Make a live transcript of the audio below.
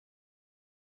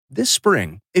This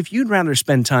spring, if you'd rather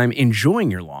spend time enjoying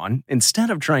your lawn instead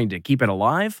of trying to keep it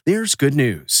alive, there's good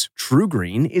news.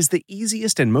 TruGreen is the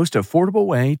easiest and most affordable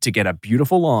way to get a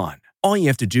beautiful lawn. All you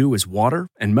have to do is water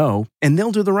and mow, and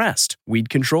they'll do the rest. Weed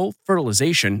control,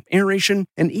 fertilization, aeration,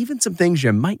 and even some things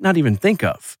you might not even think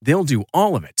of. They'll do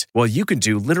all of it, while you can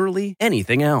do literally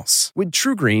anything else. With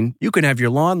TruGreen, you can have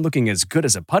your lawn looking as good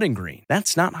as a putting green.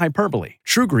 That's not hyperbole.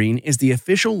 TruGreen is the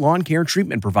official lawn care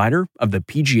treatment provider of the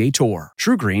PGA Tour.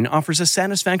 TruGreen offers a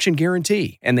satisfaction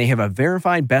guarantee, and they have a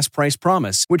verified best price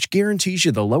promise, which guarantees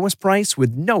you the lowest price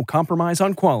with no compromise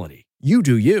on quality. You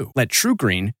do you. Let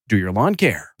TruGreen do your lawn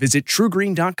care. Visit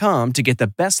TruGreen.com to get the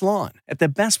best lawn at the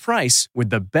best price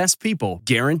with the best people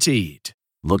guaranteed.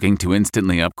 Looking to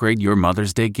instantly upgrade your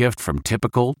Mother's Day gift from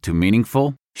typical to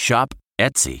meaningful? Shop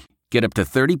Etsy. Get up to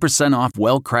 30% off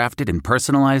well-crafted and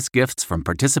personalized gifts from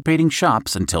participating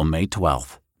shops until May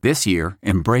 12th. This year,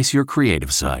 embrace your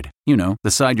creative side. You know,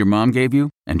 the side your mom gave you.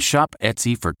 And shop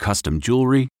Etsy for custom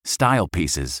jewelry, style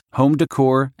pieces, home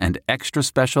decor, and extra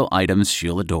special items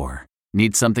she'll adore.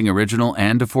 Need something original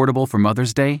and affordable for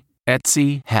Mother's Day?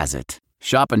 Etsy has it.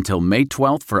 Shop until May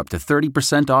 12th for up to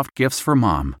 30% off gifts for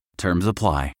mom. Terms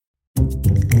apply.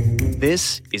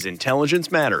 This is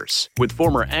Intelligence Matters with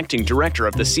former acting director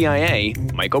of the CIA,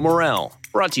 Michael Morell.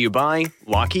 Brought to you by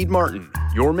Lockheed Martin.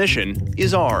 Your mission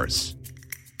is ours.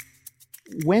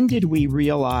 When did we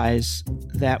realize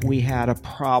that we had a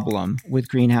problem with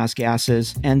greenhouse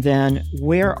gases? And then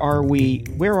where are we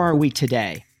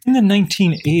today? In the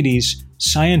 1980s,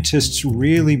 scientists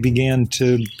really began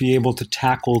to be able to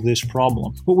tackle this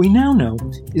problem. What we now know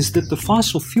is that the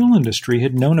fossil fuel industry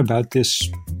had known about this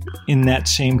in that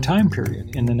same time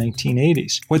period, in the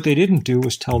 1980s. What they didn't do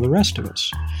was tell the rest of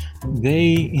us.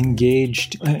 They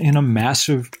engaged in a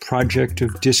massive project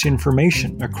of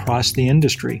disinformation across the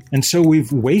industry. And so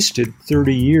we've wasted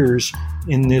 30 years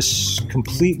in this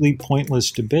completely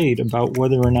pointless debate about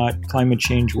whether or not climate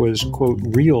change was, quote,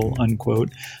 real, unquote,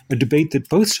 a debate that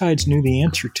both sides knew the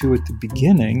answer to at the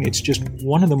beginning. It's just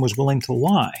one of them was willing to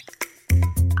lie.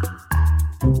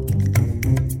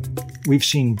 We've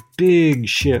seen big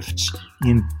shifts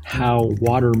in how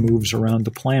water moves around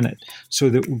the planet, so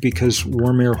that because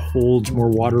warm air holds more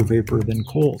water vapor than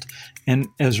cold. And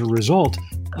as a result,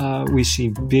 we see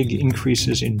big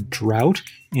increases in drought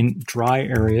in dry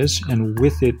areas, and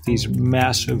with it, these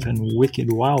massive and wicked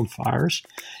wildfires.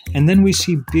 And then we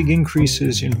see big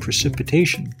increases in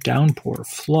precipitation, downpour,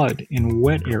 flood in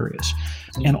wet areas.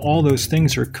 And all those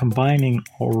things are combining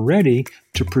already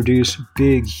to produce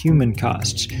big human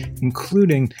costs,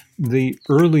 including the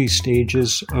early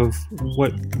stages of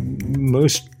what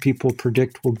most people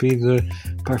predict will be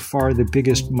by far the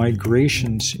biggest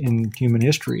migrations in human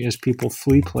history as people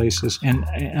flee places. And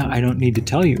I don't need to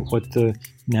tell you what the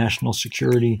national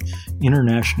security,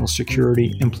 international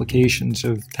security implications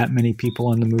of that many people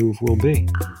on the move will be.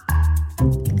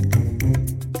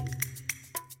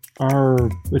 Our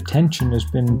attention has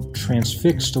been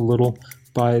transfixed a little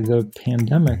by the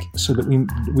pandemic, so that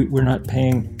we're not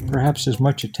paying perhaps as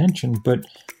much attention, but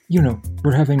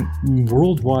we're having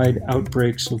worldwide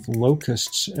outbreaks of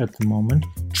locusts at the moment,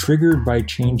 triggered by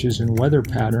changes in weather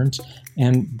patterns,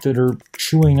 and that are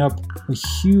chewing up a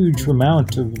huge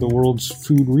amount of the world's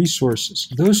food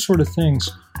resources. Those sort of things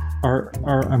are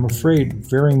I'm afraid,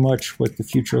 very much what the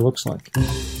future looks like.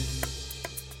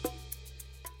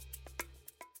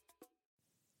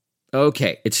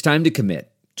 Okay, it's time to commit.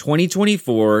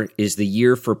 2024 is the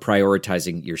year for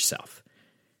prioritizing yourself.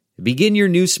 Begin your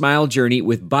new smile journey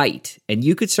with Byte, and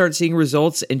you could start seeing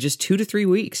results in just 2 to 3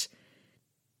 weeks.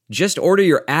 Just order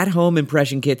your at-home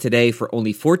impression kit today for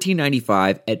only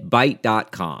 $14.95 at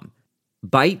Byte.com.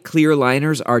 Byte clear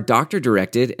liners are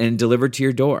doctor-directed and delivered to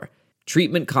your door.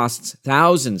 Treatment costs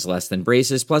thousands less than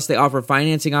braces, plus they offer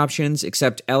financing options,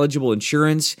 accept eligible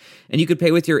insurance, and you could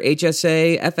pay with your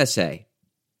HSA, FSA.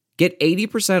 Get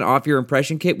 80% off your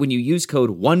impression kit when you use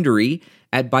code WONDERY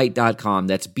at Byte.com.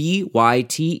 That's BYTE.com.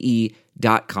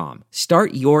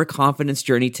 Start your confidence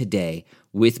journey today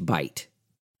with Byte.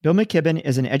 Bill McKibben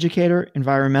is an educator,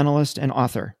 environmentalist, and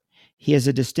author. He is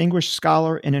a distinguished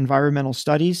scholar in environmental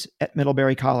studies at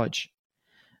Middlebury College.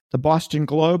 The Boston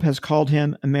Globe has called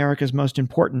him America's most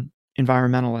important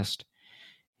environmentalist.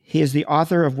 He is the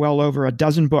author of well over a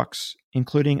dozen books,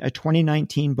 including a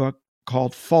 2019 book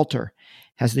called Falter: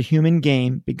 Has the Human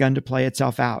Game Begun to Play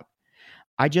Itself Out?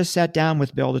 I just sat down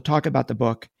with Bill to talk about the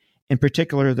book, in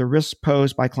particular the risks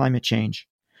posed by climate change.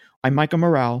 I'm Michael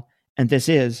Morell, and this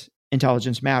is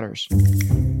Intelligence Matters.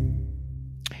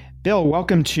 Bill,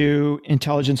 welcome to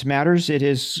Intelligence Matters. It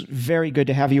is very good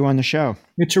to have you on the show.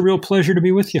 It's a real pleasure to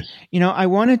be with you. You know, I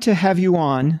wanted to have you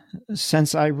on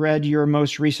since I read your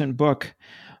most recent book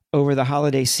over the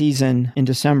holiday season in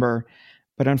December,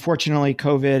 but unfortunately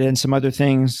COVID and some other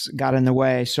things got in the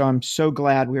way. So I'm so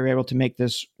glad we were able to make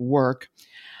this work.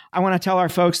 I want to tell our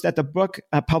folks that the book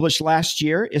published last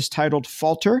year is titled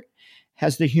Falter: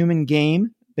 Has the Human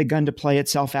Game Begun to Play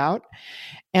Itself Out?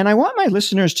 And I want my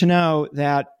listeners to know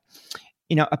that,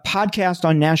 you know, a podcast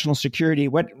on national security,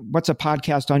 what's a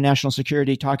podcast on national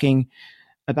security talking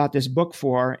about this book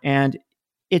for? And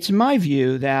it's my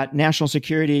view that national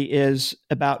security is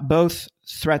about both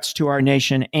threats to our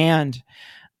nation and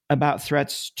about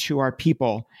threats to our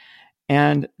people.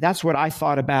 And that's what I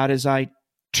thought about as I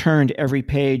turned every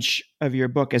page of your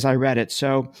book as I read it.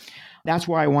 So that's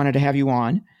why I wanted to have you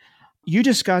on. You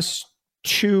discuss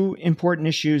two important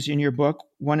issues in your book.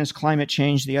 One is climate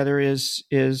change. The other is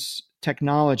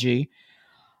technology.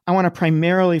 I want to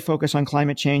primarily focus on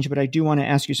climate change, but I do want to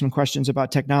ask you some questions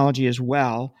about technology as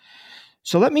well.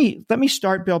 So let me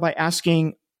start, Bill, by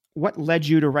asking what led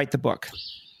you to write the book?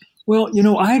 Well, you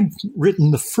know, I'd written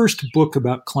the first book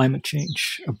about climate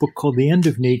change, a book called The End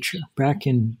of Nature, back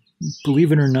in,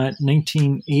 believe it or not,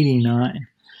 1989.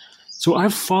 So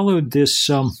I've followed this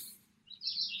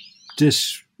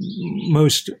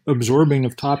most absorbing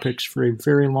of topics for a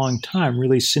very long time,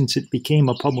 really since it became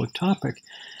a public topic.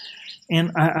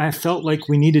 And I felt like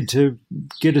we needed to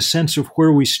get a sense of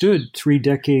where we stood 3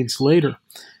 decades later.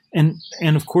 And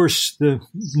of course, the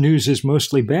news is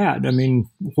mostly bad. I mean,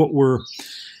 what were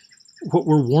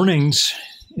warnings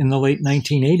in the late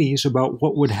 1980s about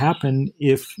what would happen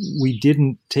if we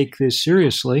didn't take this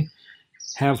seriously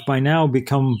have by now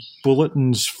become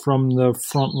bulletins from the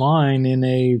front line in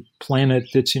a planet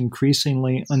that's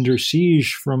increasingly under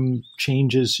siege from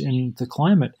changes in the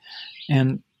climate.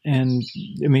 And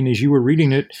I mean, as you were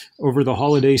reading it over the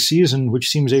holiday season, which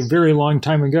seems a very long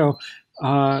time ago,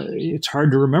 it's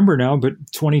hard to remember now, but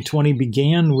 2020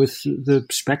 began with the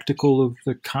spectacle of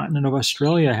the continent of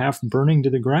Australia half burning to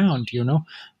the ground, you know.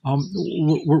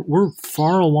 We're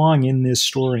far along in this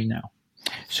story now.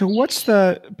 So what's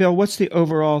the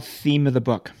overall theme of the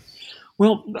book?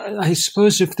 Well, I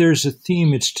suppose if there's a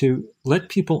theme, it's to let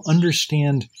people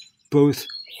understand both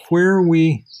where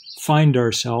we find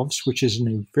ourselves, which is in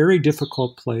a very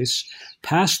difficult place,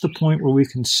 past the point where we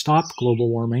can stop global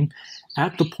warming,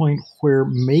 at the point where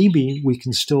maybe we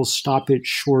can still stop it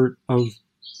short of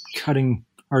cutting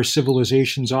our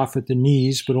civilizations off at the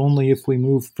knees, but only if we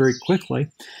move very quickly.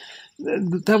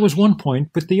 That was one point,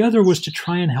 but the other was to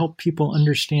try and help people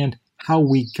understand how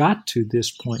we got to this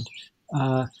point.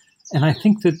 And I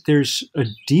think that there's a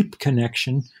deep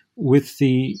connection with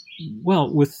the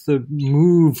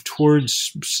move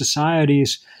towards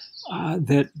societies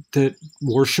that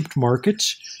worshipped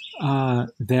markets,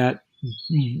 that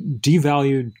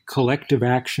devalued collective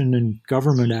action and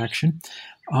government action,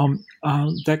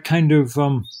 that kind of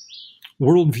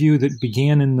worldview that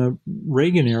began in the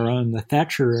Reagan era and the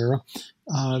Thatcher era,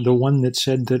 the one that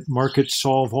said that markets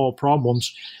solve all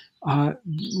problems. I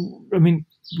mean,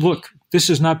 look, this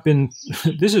has not been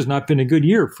a good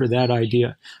year for that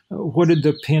idea. What did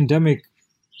the pandemic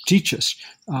teach us,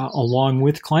 along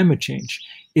with climate change?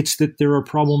 It's that there are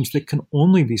problems that can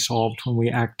only be solved when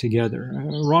we act together.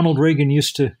 Ronald Reagan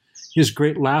his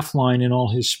great laugh line in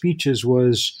all his speeches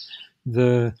was,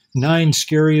 the 9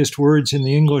 scariest words in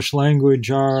the English language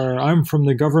are, I'm from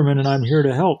the government and I'm here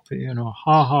to help, you know,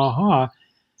 ha, ha, ha.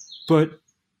 But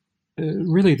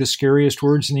really the scariest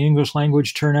words in the English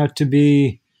language turn out to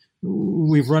be,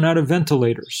 we've run out of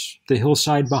ventilators. The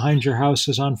hillside behind your house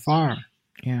is on fire.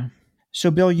 Yeah.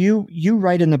 So Bill, you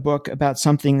write in the book about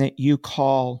something that you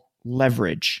call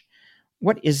leverage.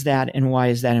 What is that and why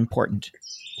is that important?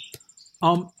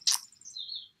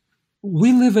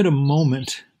 We live at a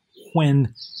moment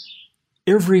when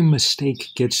every mistake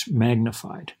gets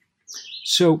magnified.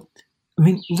 So, I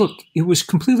mean, look, it was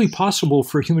completely possible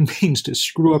for human beings to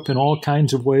screw up in all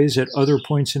kinds of ways at other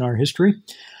points in our history,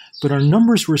 but our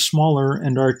numbers were smaller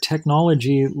and our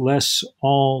technology less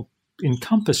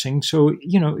all-encompassing, so,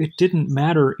 you know, it didn't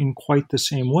matter in quite the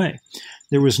same way.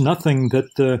 There was nothing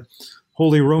that the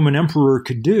Holy Roman Emperor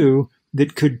could do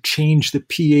that could change the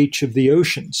pH of the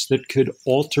oceans, that could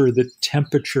alter the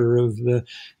temperature of the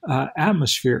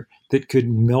atmosphere, that could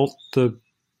melt the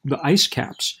ice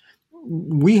caps.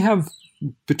 We have,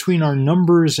 between our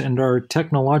numbers and our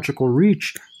technological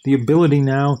reach, the ability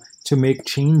now to make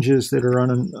changes that are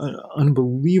on an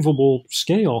unbelievable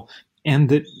scale,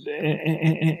 and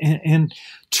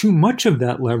too much of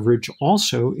that leverage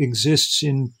also exists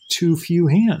in too few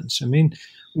hands. I mean,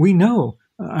 we know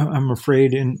I'm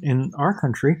afraid in our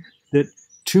country that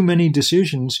too many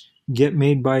decisions get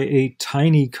made by a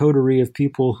tiny coterie of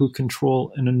people who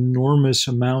control an enormous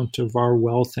amount of our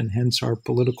wealth and hence our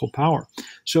political power.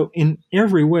 So in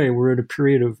every way, we're at a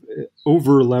period of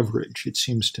over leverage, it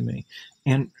seems to me.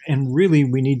 And really,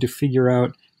 we need to figure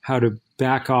out how to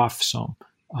back off some,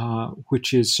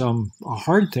 which is a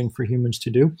hard thing for humans to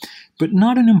do, but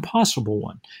not an impossible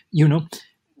one.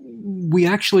 We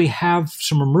actually have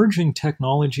some emerging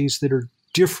technologies that are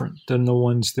different than the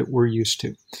ones that we're used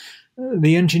to.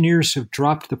 The engineers have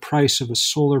dropped the price of a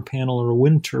solar panel or a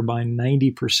wind turbine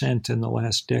 90% in the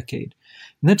last decade.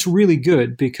 And that's really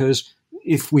good because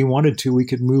if we wanted to, we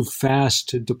could move fast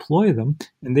to deploy them,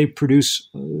 and they produce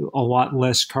a lot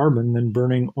less carbon than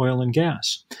burning oil and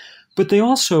gas. But they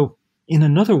also, in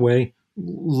another way,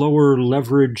 lower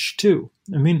leverage too.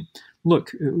 I mean,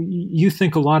 look, you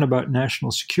think a lot about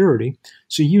national security,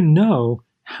 so you know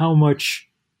how much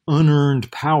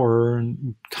unearned power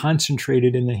and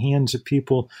concentrated in the hands of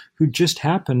people who just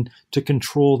happen to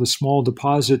control the small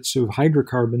deposits of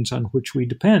hydrocarbons on which we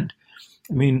depend.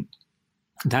 I mean,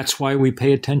 that's why we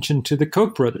pay attention to the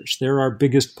Koch brothers. They're our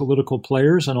biggest political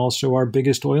players and also our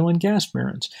biggest oil and gas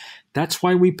barons. That's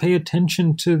why we pay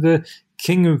attention to the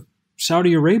king of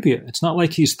Saudi Arabia. It's not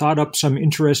like he's thought up some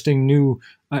interesting new,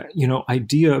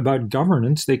 idea about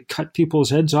governance. They cut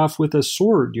people's heads off with a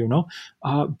sword,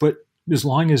 but as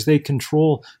long as they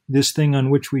control this thing on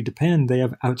which we depend, they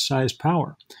have outsized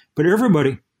power. But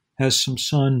everybody has some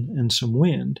sun and some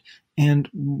wind, and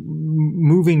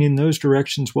moving in those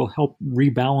directions will help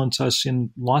rebalance us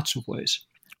in lots of ways.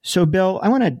 So, Bill, I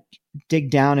want to dig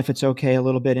down, if it's okay, a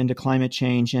little bit into climate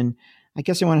change. And I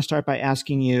guess I want to start by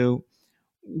asking you,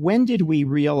 when did we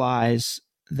realize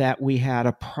that we had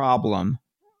a problem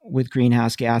with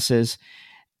greenhouse gases?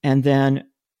 And then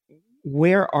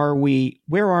where are we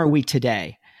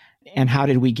today? And how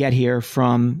did we get here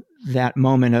from that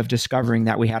moment of discovering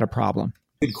that we had a problem?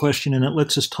 Good question, and it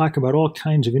lets us talk about all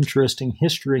kinds of interesting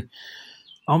history.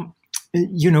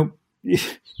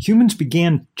 Humans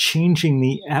began changing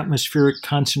the atmospheric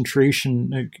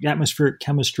concentration, atmospheric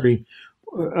chemistry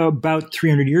about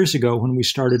 300 years ago when we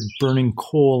started burning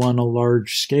coal on a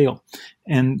large scale,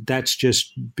 and that's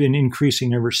just been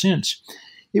increasing ever since.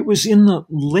 It was in the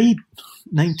late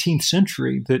 19th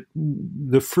century that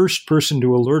the first person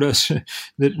to alert us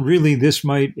that really this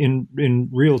might in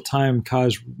real time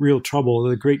cause real trouble,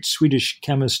 the great Swedish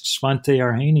chemist Svante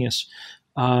Arrhenius,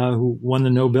 who won the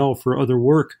Nobel for other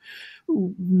work,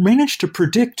 managed to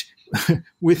predict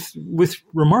with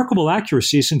remarkable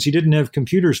accuracy, since he didn't have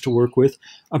computers to work with,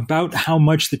 about how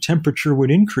much the temperature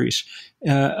would increase.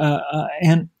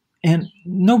 And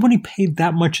nobody paid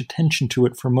that much attention to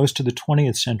it for most of the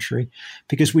 20th century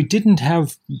because we didn't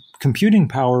have computing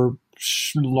power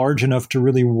large enough to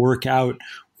really work out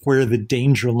where the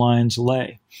danger lines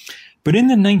lay. But in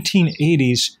the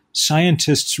 1980s,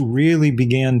 scientists really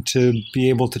began to be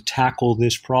able to tackle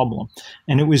this problem.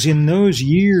 And it was in those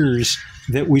years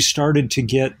that we started to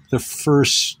get the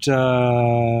first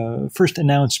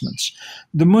announcements.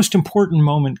 The most important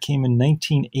moment came in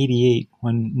 1988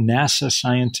 when NASA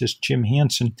scientist Jim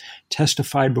Hansen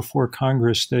testified before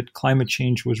Congress that climate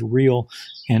change was real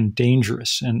and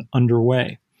dangerous and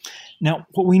underway. Now,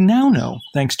 what we now know,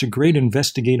 thanks to great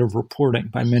investigative reporting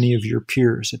by many of your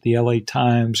peers at the LA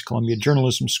Times, Columbia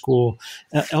Journalism School,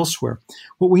 elsewhere,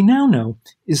 what we now know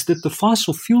is that the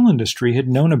fossil fuel industry had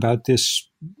known about this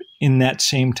in that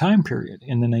same time period,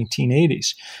 in the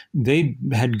 1980s. They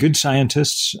had good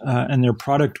scientists, and their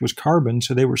product was carbon,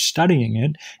 so they were studying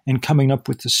it and coming up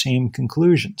with the same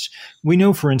conclusions. We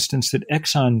know, for instance, that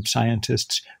Exxon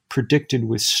scientists predicted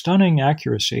with stunning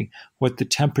accuracy what the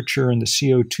temperature and the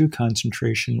CO2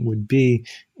 concentration would be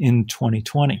in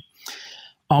 2020.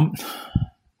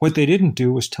 What they didn't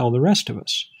do was tell the rest of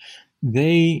us.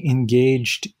 They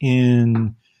engaged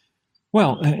in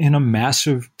a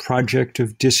massive project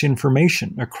of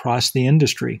disinformation across the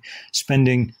industry,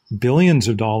 spending billions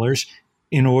of dollars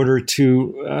in order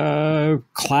to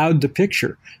cloud the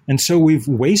picture. And so we've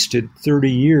wasted 30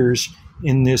 years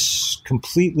in this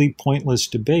completely pointless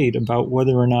debate about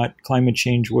whether or not climate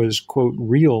change was, quote,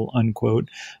 real, unquote,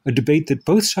 a debate that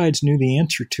both sides knew the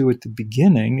answer to at the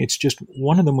beginning. It's just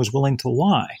one of them was willing to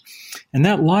lie. And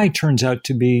that lie turns out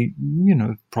to be,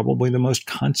 probably the most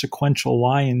consequential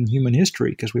lie in human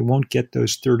history because we won't get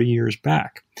those 30 years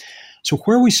back. So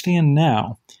where we stand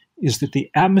now is that the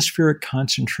atmospheric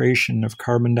concentration of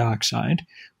carbon dioxide,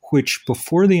 which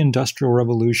before the Industrial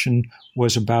Revolution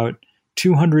was about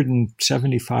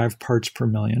 275 parts per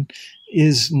million,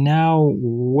 is now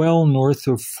well north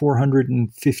of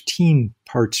 415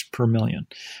 parts per million.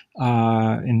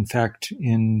 In fact,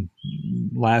 in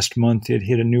last month, it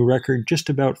hit a new record, just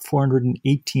about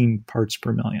 418 parts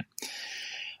per million.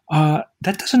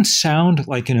 That doesn't sound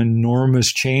like an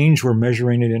enormous change. We're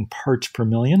measuring it in parts per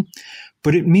million,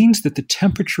 but it means that the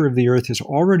temperature of the Earth has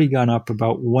already gone up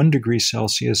about 1 degree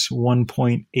Celsius,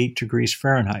 1.8 degrees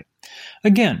Fahrenheit.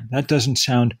 Again, that doesn't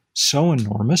sound so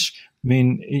enormous. I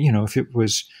mean, if it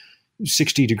was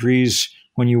 60 degrees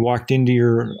when you walked into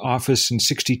your office and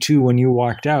 62 when you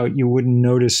walked out, you wouldn't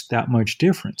notice that much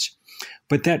difference.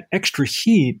 But that extra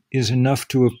heat is enough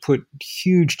to have put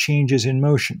huge changes in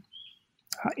motion.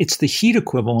 It's the heat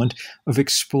equivalent of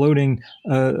exploding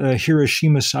a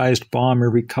Hiroshima-sized bomb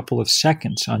every couple of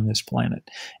seconds on this planet.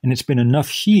 And it's been enough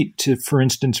heat to, for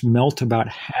instance, melt about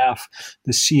half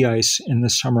the sea ice in the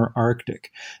summer Arctic.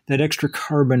 That extra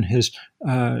carbon has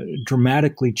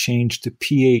dramatically changed the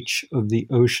pH of the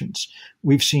oceans.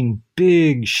 We've seen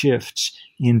big shifts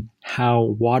in how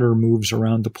water moves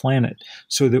around the planet,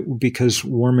 so that because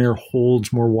warm air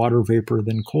holds more water vapor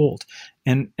than cold.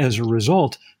 And as a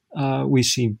result, we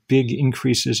see big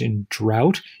increases in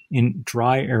drought in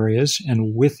dry areas,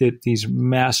 and with it, these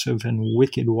massive and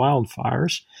wicked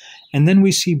wildfires. And then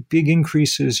we see big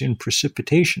increases in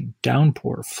precipitation,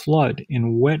 downpour, flood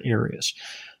in wet areas.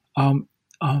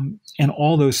 And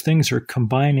all those things are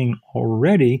combining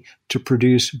already to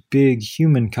produce big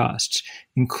human costs,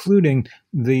 including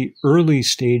the early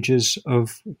stages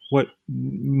of what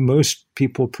most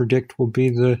people predict will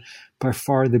be by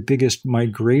far the biggest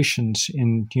migrations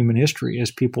in human history, as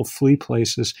people flee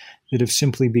places that have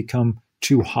simply become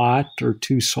too hot or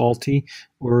too salty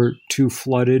or too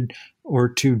flooded or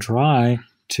too dry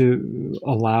to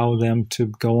allow them to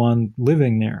go on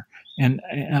living there. And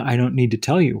I don't need to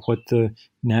tell you what the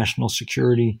national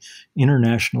security,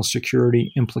 international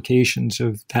security implications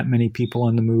of that many people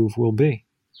on the move will be.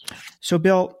 So,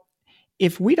 Bill,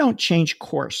 if we don't change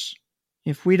course,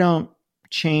 if we don't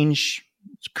change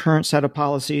current set of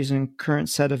policies and current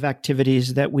set of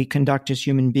activities that we conduct as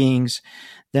human beings,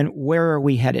 then where are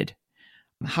we headed?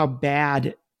 How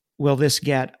bad will this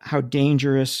get? How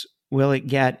dangerous will it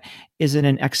get? Is it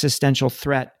an existential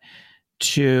threat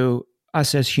to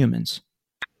us as humans?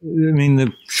 I mean,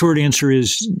 the short answer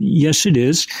is yes, it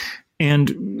is.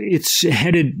 And it's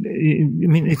headed,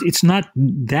 it's not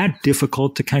that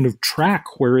difficult to kind of track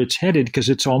where it's headed because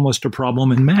it's almost a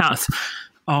problem in math.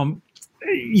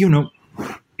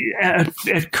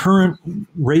 At current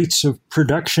rates of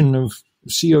production of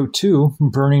CO2,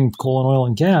 burning coal and oil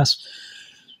and gas,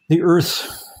 the Earth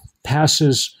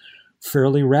passes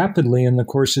fairly rapidly in the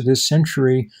course of this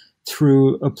century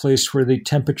through a place where the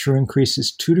temperature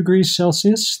increases 2 degrees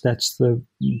Celsius. That's the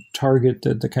target,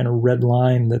 the kind of red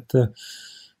line that the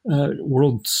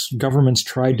world's governments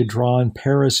tried to draw in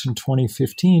Paris in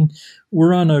 2015.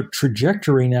 We're on a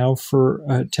trajectory now for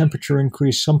a temperature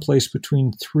increase someplace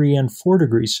between 3 and 4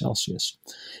 degrees Celsius.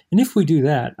 And if we do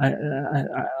that,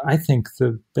 I think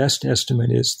the best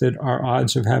estimate is that our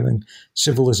odds of having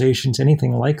civilizations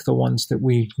anything like the ones that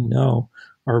we know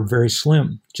are very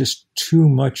slim. Just too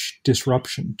much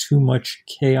disruption, too much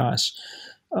chaos.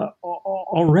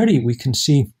 Already we can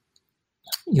see,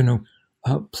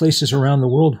 places around the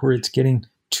world where it's getting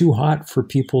too hot for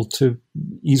people to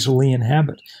easily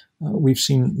inhabit. We've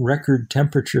seen record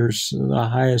temperatures, the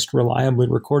highest reliably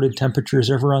recorded temperatures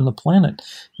ever on the planet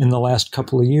in the last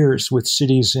couple of years, with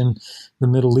cities in the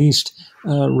Middle East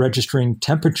registering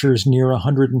temperatures near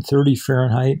 130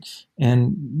 Fahrenheit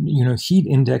and, heat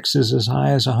indexes as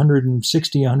high as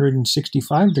 160,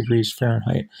 165 degrees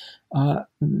Fahrenheit.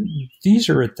 These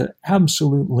are at the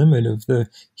absolute limit of the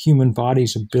human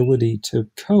body's ability to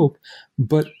cope,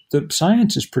 but the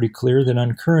science is pretty clear that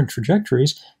on current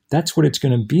trajectories, that's what it's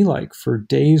going to be like for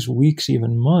days, weeks,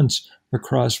 even months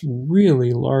across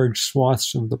really large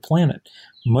swaths of the planet.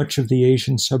 Much of the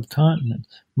Asian subcontinent,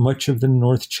 much of the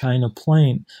North China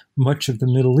Plain, much of the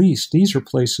Middle East. These are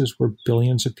places where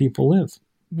billions of people live.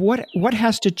 What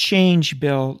has to change,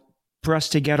 Bill, for us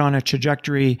to get on a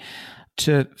trajectory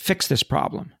to fix this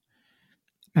problem?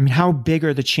 I mean, how big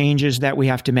are the changes that we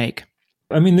have to make?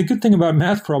 I mean, the good thing about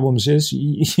math problems is,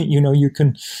 you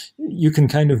can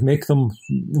kind of make them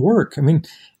work. I mean,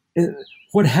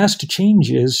 what has to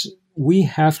change is we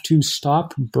have to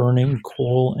stop burning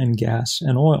coal and gas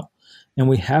and oil, and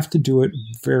we have to do it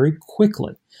very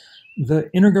quickly. The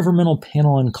Intergovernmental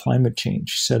Panel on Climate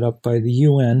Change, set up by the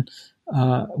UN,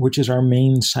 which is our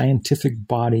main scientific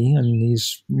body in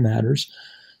these matters,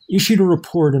 issued a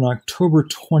report in October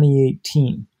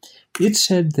 2018. It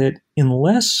said that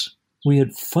unless we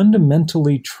had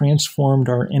fundamentally transformed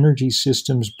our energy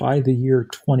systems by the year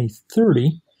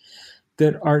 2030,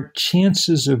 that our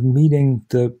chances of meeting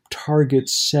the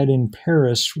targets set in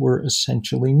Paris were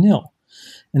essentially nil.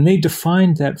 And they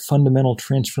defined that fundamental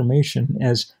transformation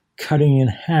as cutting in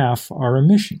half our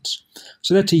emissions.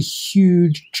 So that's a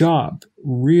huge job,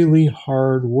 really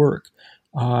hard work.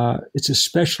 It's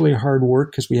especially hard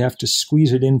work because we have to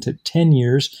squeeze it into 10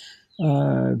 years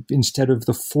instead of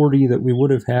the 40 that we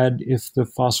would have had if the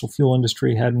fossil fuel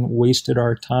industry hadn't wasted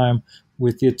our time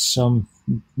with its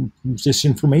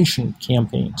disinformation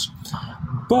campaigns.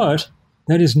 But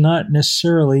that is not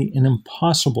necessarily an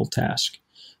impossible task.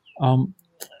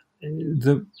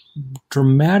 The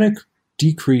dramatic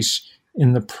decrease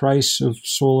in the price of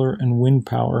solar and wind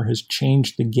power has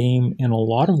changed the game in a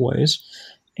lot of ways.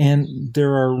 And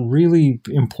there are really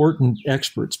important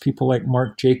experts, people like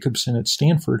Mark Jacobson at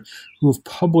Stanford, who have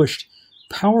published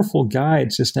powerful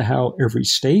guides as to how every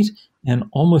state and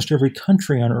almost every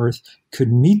country on Earth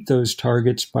could meet those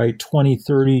targets by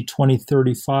 2030,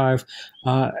 2035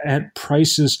 at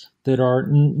prices that are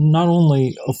not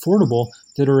only affordable,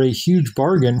 that are a huge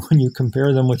bargain when you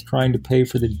compare them with trying to pay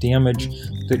for the damage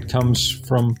that comes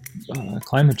from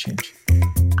climate change.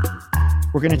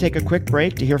 We're going to take a quick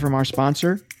break to hear from our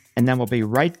sponsor, and then we'll be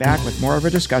right back with more of a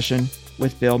discussion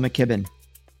with Bill McKibben.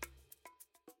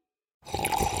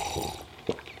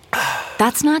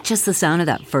 That's not just the sound of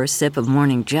that first sip of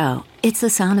Morning Joe. It's the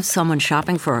sound of someone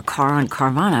shopping for a car on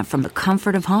Carvana from the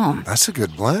comfort of home. That's a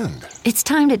good blend. It's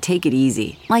time to take it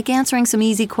easy, like answering some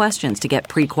easy questions to get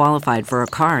pre-qualified for a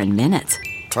car in minutes.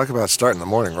 Talk about starting the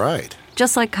morning right.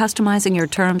 Just like customizing your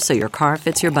terms so your car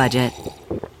fits your budget.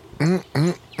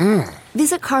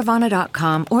 Visit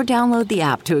Carvana.com or download the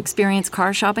app to experience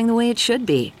car shopping the way it should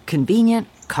be. Convenient,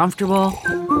 comfortable.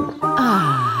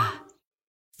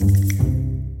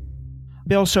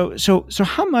 Bill, so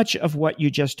how much of what you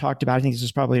just talked about, I think this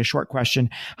is probably a short question,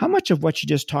 how much of what you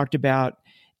just talked about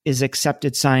is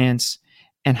accepted science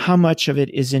and how much of it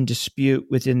is in dispute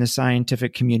within the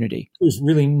scientific community? There's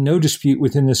really no dispute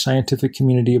within the scientific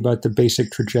community about the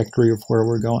basic trajectory of where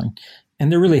we're going.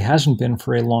 And there really hasn't been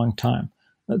for a long time.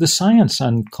 The science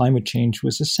on climate change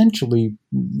was essentially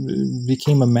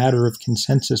became a matter of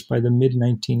consensus by the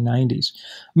mid-1990s.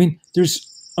 I mean, there's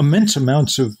immense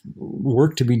amounts of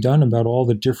work to be done about all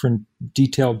the different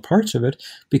detailed parts of it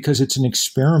because it's an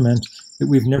experiment that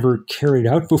we've never carried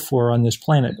out before on this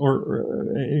planet. Or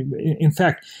in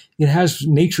fact,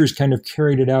 nature's kind of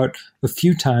carried it out a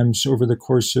few times over the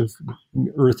course of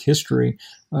Earth history.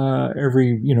 There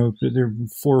are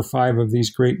 4 or 5 of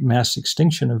these great mass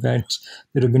extinction events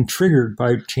that have been triggered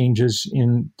by changes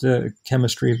in the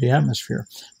chemistry of the atmosphere.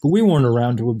 But we weren't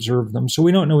around to observe them, so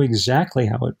we don't know exactly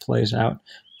how it plays out.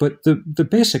 But the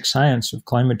basic science of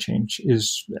climate change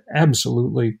is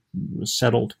absolutely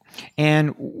settled.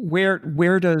 And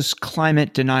where does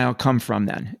climate denial come from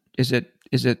then? Is it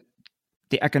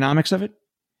the economics of it?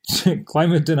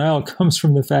 Climate denial comes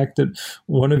from the fact that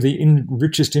one of the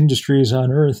richest industries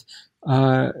on Earth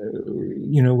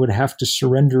would have to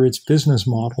surrender its business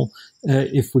model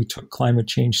if we took climate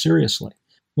change seriously.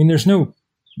 I mean, there's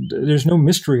no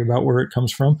mystery about where it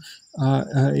comes from.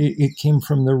 It came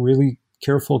from the really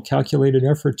careful, calculated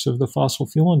efforts of the fossil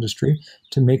fuel industry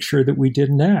to make sure that we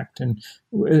didn't act. And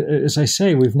as I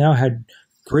say, we've now had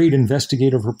great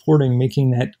investigative reporting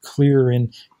making that clear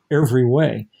in every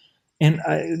way. And,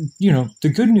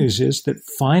 the good news is that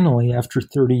finally, after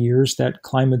 30 years, that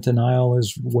climate denial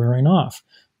is wearing off.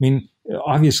 I mean,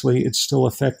 obviously, it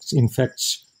still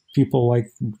infects people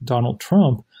like Donald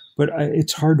Trump, but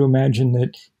it's hard to imagine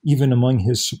that even among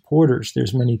his supporters,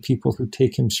 there's many people who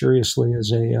take him seriously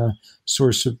as a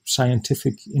source of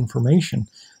scientific information.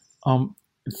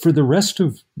 For the rest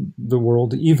of the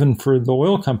world, even for the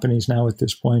oil companies now at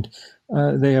this point,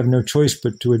 they have no choice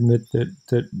but to admit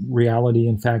that reality,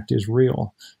 in fact, is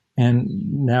real. And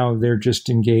now they're just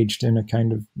engaged in a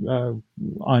kind of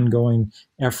ongoing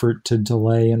effort to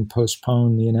delay and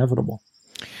postpone the inevitable.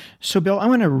 So, Bill, I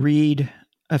want to read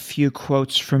a few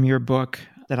quotes from your book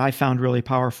that I found really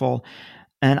powerful,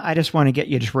 and I just want to get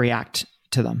you to react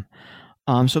to them.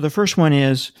 So the first one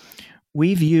is,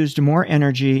 we've used more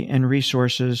energy and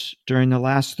resources during the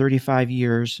last 35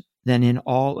 years than in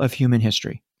all of human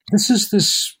history. This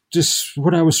is just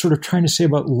what I was sort of trying to say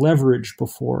about leverage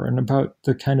before and about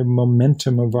the kind of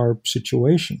momentum of our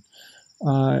situation.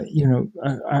 I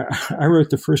wrote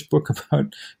the first book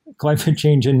about climate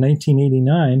change in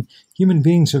 1989. Human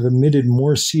beings have emitted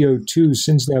more CO2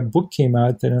 since that book came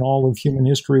out than in all of human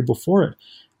history before it.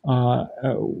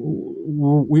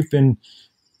 We've been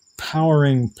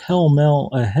powering pell-mell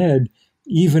ahead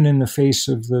even in the face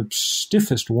of the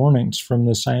stiffest warnings from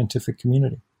the scientific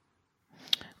community.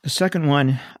 The second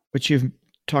one, which you've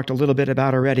talked a little bit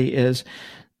about already, is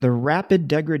the rapid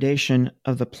degradation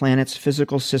of the planet's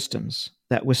physical systems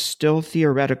that was still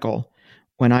theoretical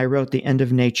when I wrote The End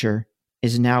of Nature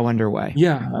is now underway.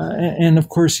 Yeah, and of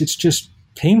course, it's just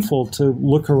painful to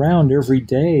look around every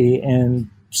day and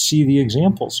see the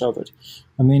examples of it.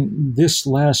 I mean, it's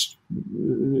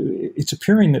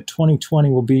appearing that 2020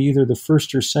 will be either the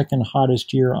first or second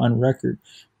hottest year on record,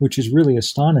 which is really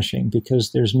astonishing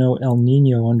because there's no El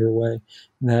Nino underway,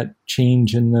 that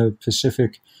change in the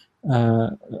Pacific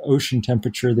ocean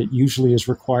temperature that usually is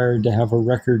required to have a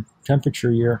record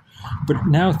temperature year. But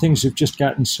now things have just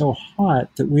gotten so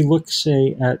hot that we look,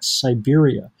 say, at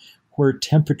Siberia, where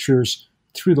temperatures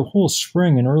through the whole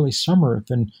spring and early summer have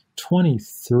been 20,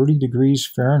 30 degrees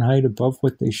Fahrenheit above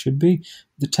what they should be.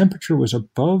 The temperature was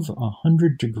above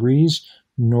 100 degrees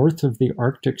north of the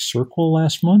Arctic Circle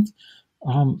last month.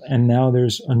 And now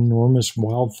there's enormous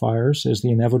wildfires as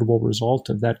the inevitable result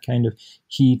of that kind of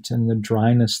heat and the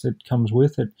dryness that comes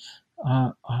with it.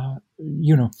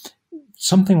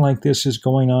 Something like this is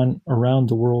going on around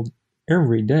the world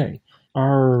every day.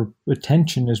 Our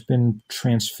attention has been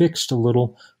transfixed a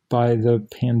little by the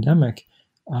pandemic,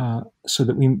 so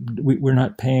that we're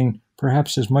not paying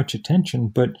perhaps as much attention.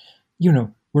 But,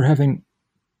 we're having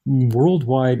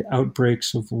worldwide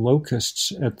outbreaks of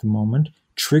locusts at the moment,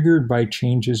 triggered by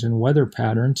changes in weather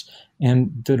patterns,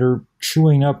 and that are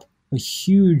chewing up a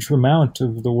huge amount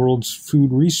of the world's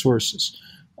food resources.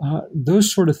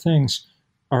 Those sort of things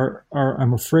are,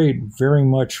 I'm afraid, very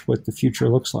much what the future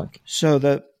looks like. So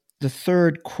the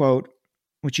third quote,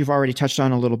 which you've already touched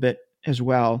on a little bit as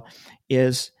well,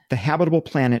 is the habitable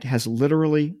planet has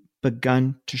literally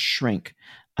begun to shrink,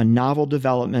 a novel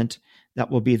development that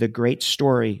will be the great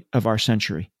story of our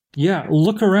century. Yeah,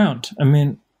 look around. I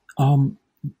mean,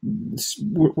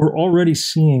 we're already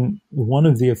seeing one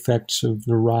of the effects of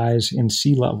the rise in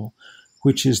sea level,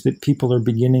 which is that people are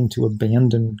beginning to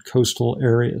abandon coastal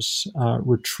areas,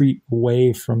 retreat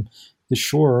away from the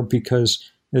shore, because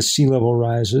as sea level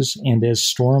rises and as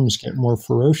storms get more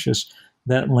ferocious,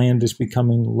 that land is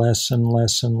becoming less and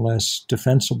less and less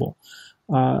defensible.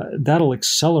 That'll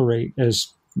accelerate as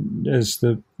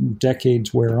the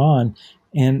decades wear on.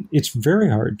 And it's very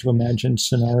hard to imagine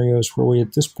scenarios where we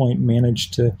at this point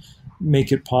manage to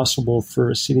make it possible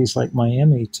for cities like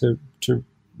Miami to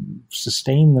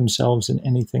sustain themselves in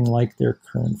anything like their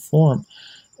current form.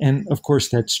 And of course,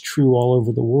 that's true all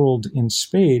over the world in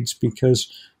spades,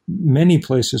 because many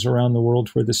places around the world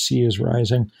where the sea is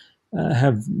rising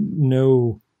have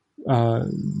no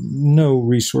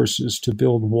resources to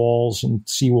build walls and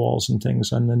seawalls and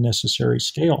things on the necessary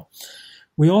scale.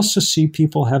 We also see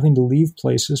people having to leave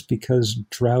places because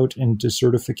drought and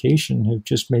desertification have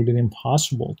just made it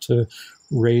impossible to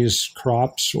raise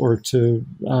crops or to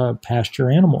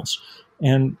pasture animals.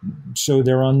 And so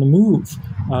they're on the move,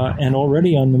 and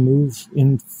already on the move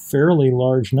in fairly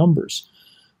large numbers.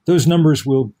 Those numbers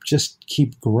will just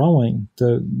keep growing.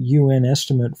 The UN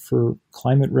estimate for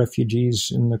climate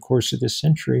refugees in the course of this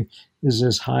century is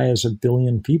as high as 1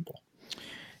 billion people.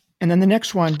 And then the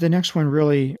next one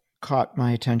really caught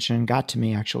my attention, got to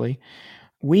me actually.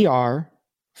 We are,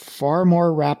 far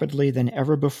more rapidly than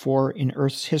ever before in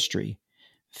Earth's history,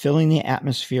 filling the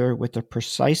atmosphere with the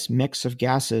precise mix of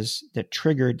gases that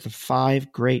triggered the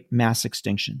 5 great mass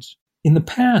extinctions. In the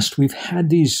past, we've had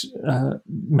these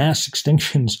mass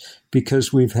extinctions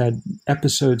because we've had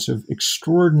episodes of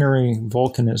extraordinary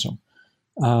volcanism.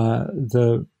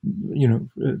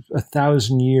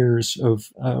 1,000 years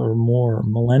of or more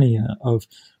millennia of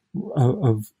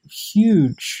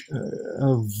huge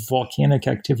volcanic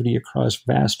activity across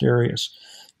vast areas.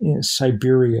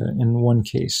 Siberia in one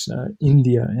case,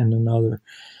 India in another.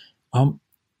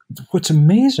 What's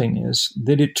amazing is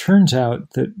that it turns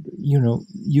out that,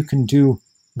 you can do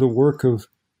the work of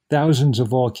thousands of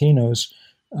volcanoes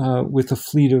with a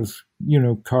fleet of,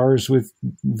 cars with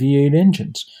V8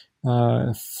 engines,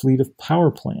 a fleet of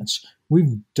power plants.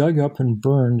 We've dug up and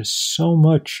burned so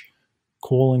much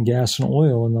coal and gas and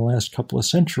oil in the last couple of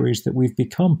centuries that we've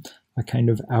become a kind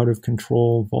of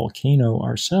out-of-control volcano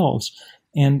ourselves.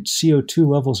 And CO2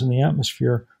 levels in the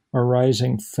atmosphere are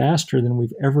rising faster than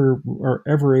we've ever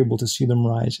able to see them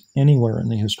rise anywhere in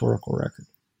the historical record.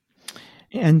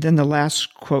 And then the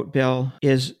last quote, Bill,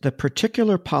 is the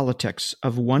particular politics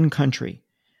of one country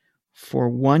for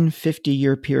one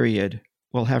 50-year period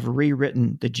will have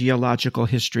rewritten the geological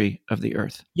history of the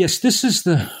Earth. Yes, this is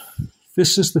the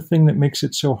thing that makes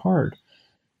it so hard.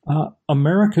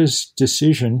 America's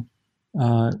decision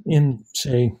in,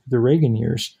 say, the Reagan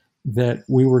years that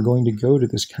we were going to go to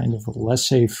this kind of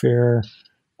laissez-faire,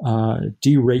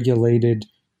 deregulated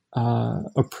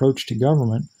approach to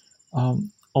government,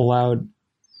 allowed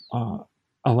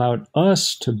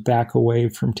us to back away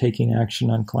from taking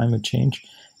action on climate change.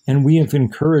 And we have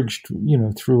encouraged,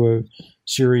 through a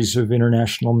series of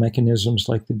international mechanisms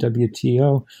like the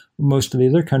WTO, most of the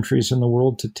other countries in the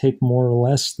world to take more or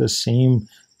less the same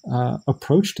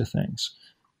approach to things.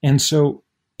 And so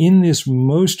in this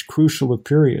most crucial of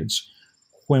periods,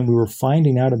 when we were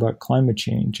finding out about climate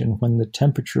change and when the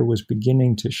temperature was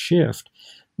beginning to shift,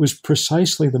 was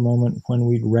precisely the moment when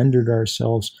we'd rendered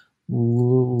ourselves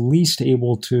least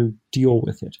able to deal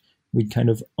with it. We'd kind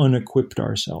of unequipped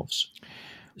ourselves.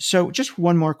 So just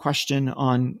one more question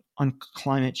on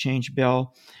climate change,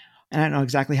 Bill. And I don't know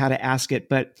exactly how to ask it,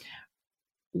 but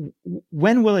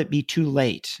when will it be too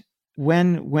late?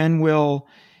 When will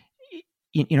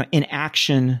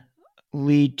inaction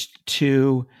lead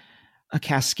to a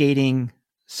cascading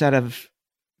set of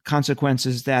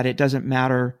consequences that it doesn't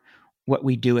matter what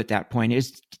we do at that point?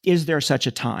 Is there such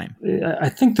a time? I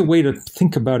think the way to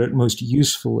think about it most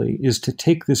usefully is to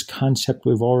take this concept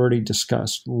we've already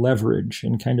discussed, leverage,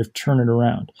 and kind of turn it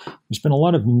around. There's been a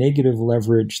lot of negative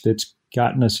leverage that's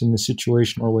gotten us in the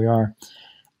situation where we are.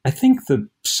 I think the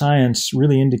science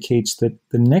really indicates that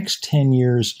the next 10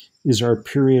 years is our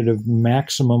period of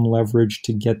maximum leverage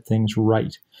to get things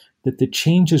right, that the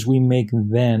changes we make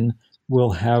then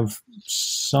will have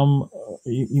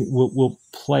will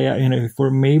play out. If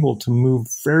we're able to move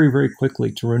very, very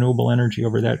quickly to renewable energy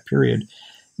over that period,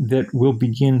 that will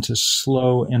begin to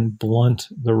slow and blunt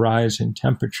the rise in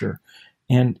temperature.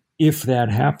 And if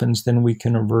that happens, then we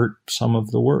can avert some of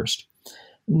the worst.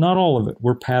 Not all of it.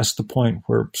 We're past the point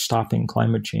where stopping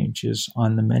climate change is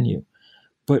on the menu.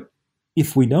 But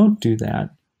if we don't do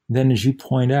that, then as you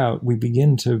point out, we're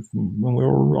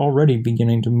already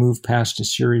beginning to move past a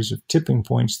series of tipping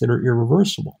points that are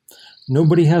irreversible.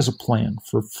 Nobody has a plan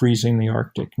for freezing the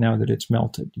Arctic now that it's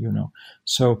melted,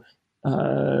 So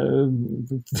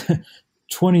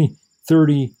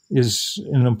 2030 is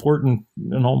an important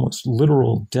and almost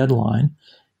literal deadline.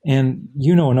 And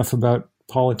you know enough about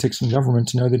politics and government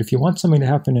to know that if you want something to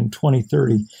happen in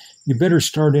 2030, you better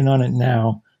start in on it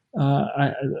now.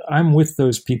 I'm with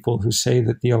those people who say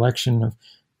that the election of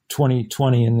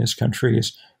 2020 in this country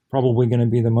is probably going to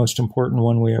be the most important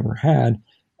one we ever had.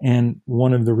 And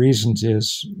one of the reasons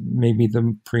is, maybe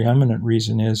the preeminent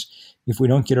reason is, if we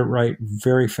don't get it right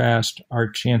very fast, our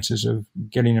chances of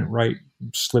getting it right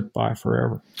slip by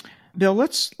forever. Bill,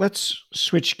 let's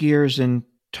switch gears and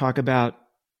talk about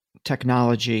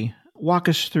technology. Walk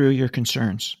us through your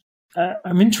concerns.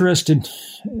 I'm interested,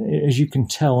 as you can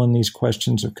tell, in these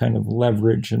questions of kind of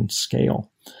leverage and scale.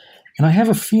 And I have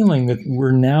a feeling that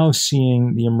we're now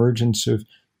seeing the emergence of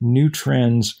new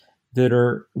trends that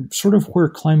are sort of where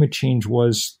climate change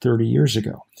was 30 years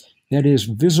ago. That is,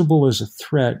 visible as a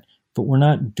threat, but we're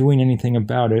not doing anything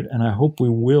about it. And I hope we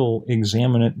will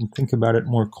examine it and think about it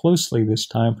more closely this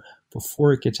time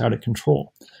before it gets out of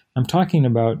control. I'm talking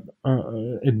about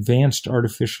advanced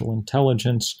artificial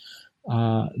intelligence,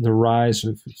 the rise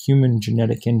of human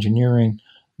genetic engineering,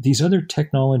 these other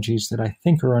technologies that I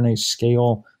think are on a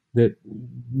scale that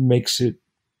makes it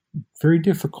very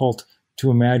difficult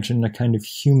to imagine a kind of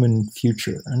human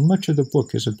future. And much of the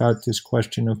book is about this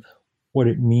question of what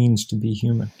it means to be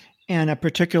human. And a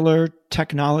particular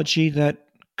technology that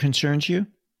concerns you?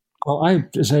 Well,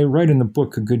 as I write in the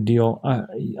book a good deal,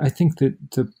 I think that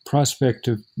the prospect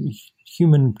of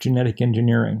human genetic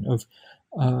engineering, of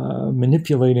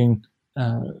manipulating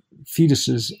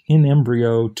fetuses in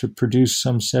embryo to produce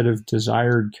some set of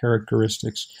desired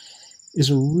characteristics, is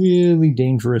a really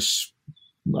dangerous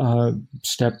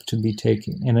step to be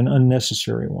taking, and an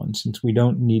unnecessary one, since we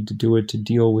don't need to do it to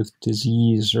deal with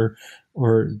disease or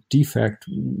defect.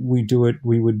 We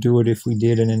would do it if we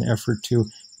did in an effort to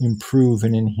improve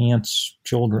and enhance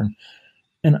children.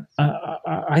 And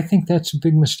I think that's a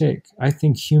big mistake. I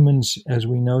think humans, as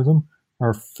we know them,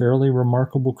 are fairly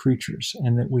remarkable creatures,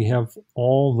 and that we have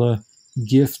all the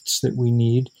gifts that we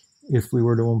need, if we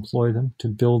were to employ them, to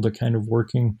build a kind of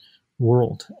working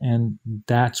world. And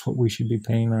that's what we should be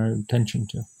paying our attention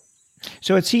to.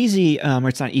 So it's easy, or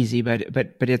it's not easy,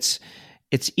 but it's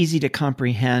easy to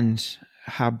comprehend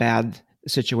how bad the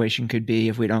situation could be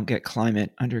if we don't get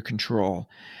climate under control.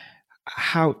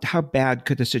 How bad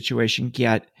could the situation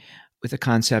get with the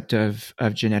concept of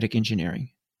genetic engineering?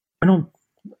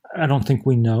 I don't think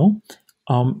we know,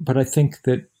 but I think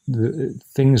that the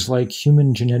things like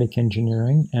human genetic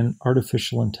engineering and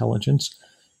artificial intelligence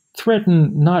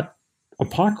threaten not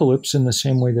apocalypse in the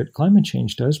same way that climate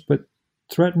change does, but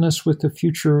threaten us with a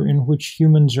future in which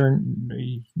humans,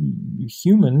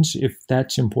 if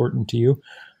that's important to you,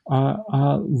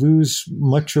 lose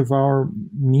much of our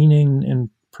meaning and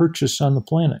purchase on the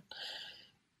planet.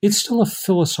 It's still a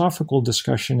philosophical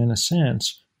discussion in a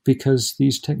sense, because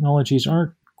these technologies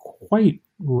aren't quite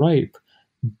ripe.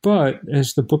 But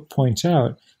as the book points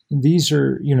out, these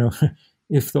are,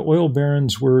 if the oil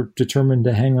barons were determined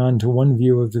to hang on to one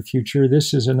view of the future,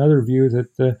 this is another view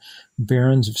that the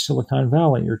barons of Silicon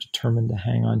Valley are determined to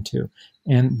hang on to.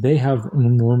 And they have an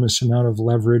enormous amount of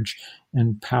leverage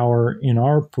and power in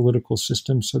our political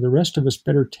system. So the rest of us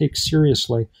better take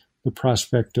seriously the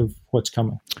prospect of what's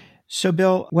coming. So,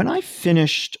 Bill, when I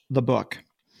finished the book,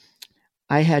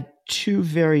 I had two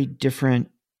very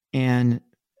different and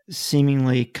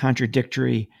seemingly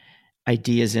contradictory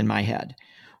ideas in my head.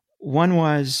 One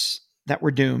was that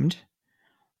we're doomed,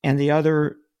 and the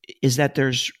other is that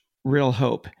there's real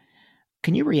hope.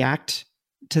 Can you react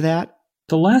to that?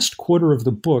 The last quarter of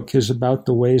the book is about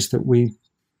the ways that we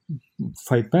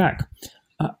fight back.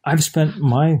 I've spent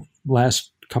my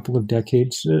last couple of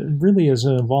decades really as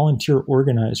a volunteer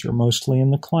organizer, mostly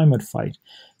in the climate fight.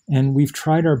 And we've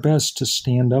tried our best to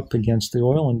stand up against the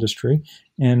oil industry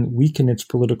and weaken its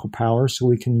political power so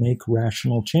we can make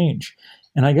rational change.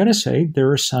 And I got to say, there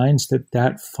are signs that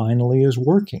that finally is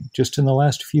working. Just in the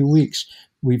last few weeks,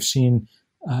 we've seen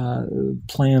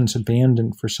plans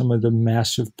abandoned for some of the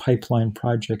massive pipeline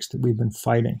projects that we've been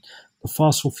fighting. The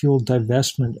fossil fuel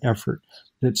divestment effort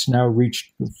that's now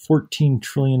reached $14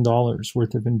 trillion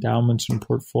worth of endowments and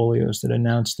portfolios that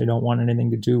announced they don't want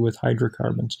anything to do with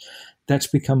hydrocarbons. That's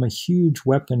become a huge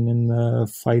weapon in the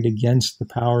fight against the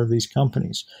power of these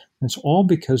companies. And it's all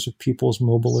because of people's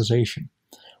mobilization.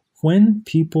 When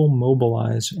people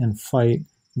mobilize and fight,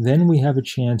 then we have a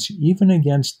chance, even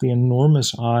against the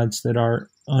enormous odds that our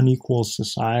unequal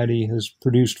society has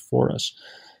produced for us.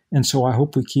 And so I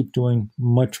hope we keep doing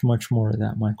much, much more of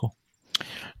that, Michael.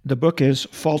 The book is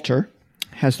Falter.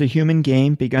 Has the Human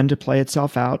Game Begun to Play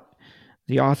Itself Out?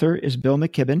 The author is Bill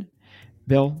McKibben.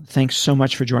 Bill, thanks so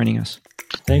much for joining us.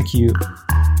 Thank you.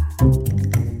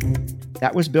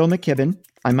 That was Bill McKibben.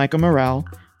 I'm Michael Morell.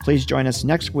 Please join us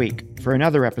next week for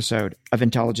another episode of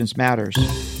Intelligence Matters.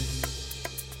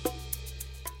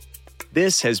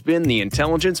 This has been the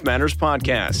Intelligence Matters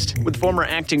Podcast with former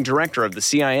acting director of the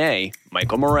CIA,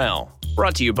 Michael Morell.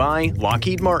 Brought to you by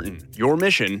Lockheed Martin. Your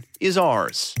mission is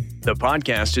ours. The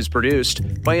podcast is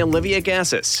produced by Olivia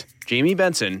Gassis, Jamie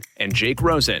Benson, and Jake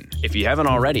Rosen. If you haven't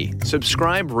already,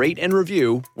 subscribe, rate, and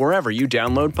review wherever you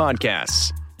download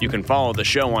podcasts. You can follow the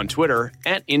show on Twitter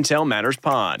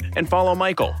 @IntelMattersPod and follow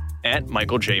Michael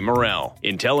 @Michael J. Morell.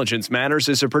 Intelligence Matters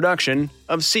is a production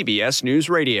of CBS News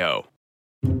Radio.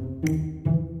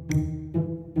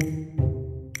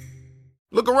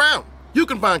 Look around. You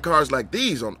can find cars like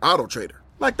these on AutoTrader,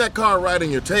 like that car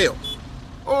riding your tail.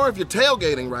 Or if you're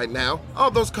tailgating right now, all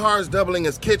those cars doubling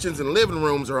as kitchens and living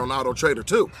rooms are on AutoTrader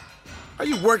too. Are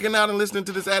you working out and listening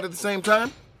to this ad at the same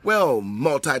time? Well,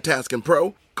 multitasking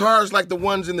pro, cars like the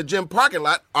ones in the gym parking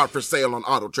lot are for sale on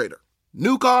AutoTrader.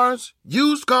 New cars,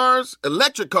 used cars,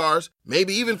 electric cars,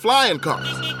 maybe even flying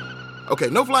cars. Okay,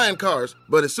 no flying cars,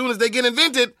 but as soon as they get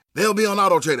invented, they'll be on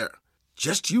AutoTrader.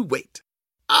 Just you wait.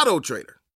 AutoTrader.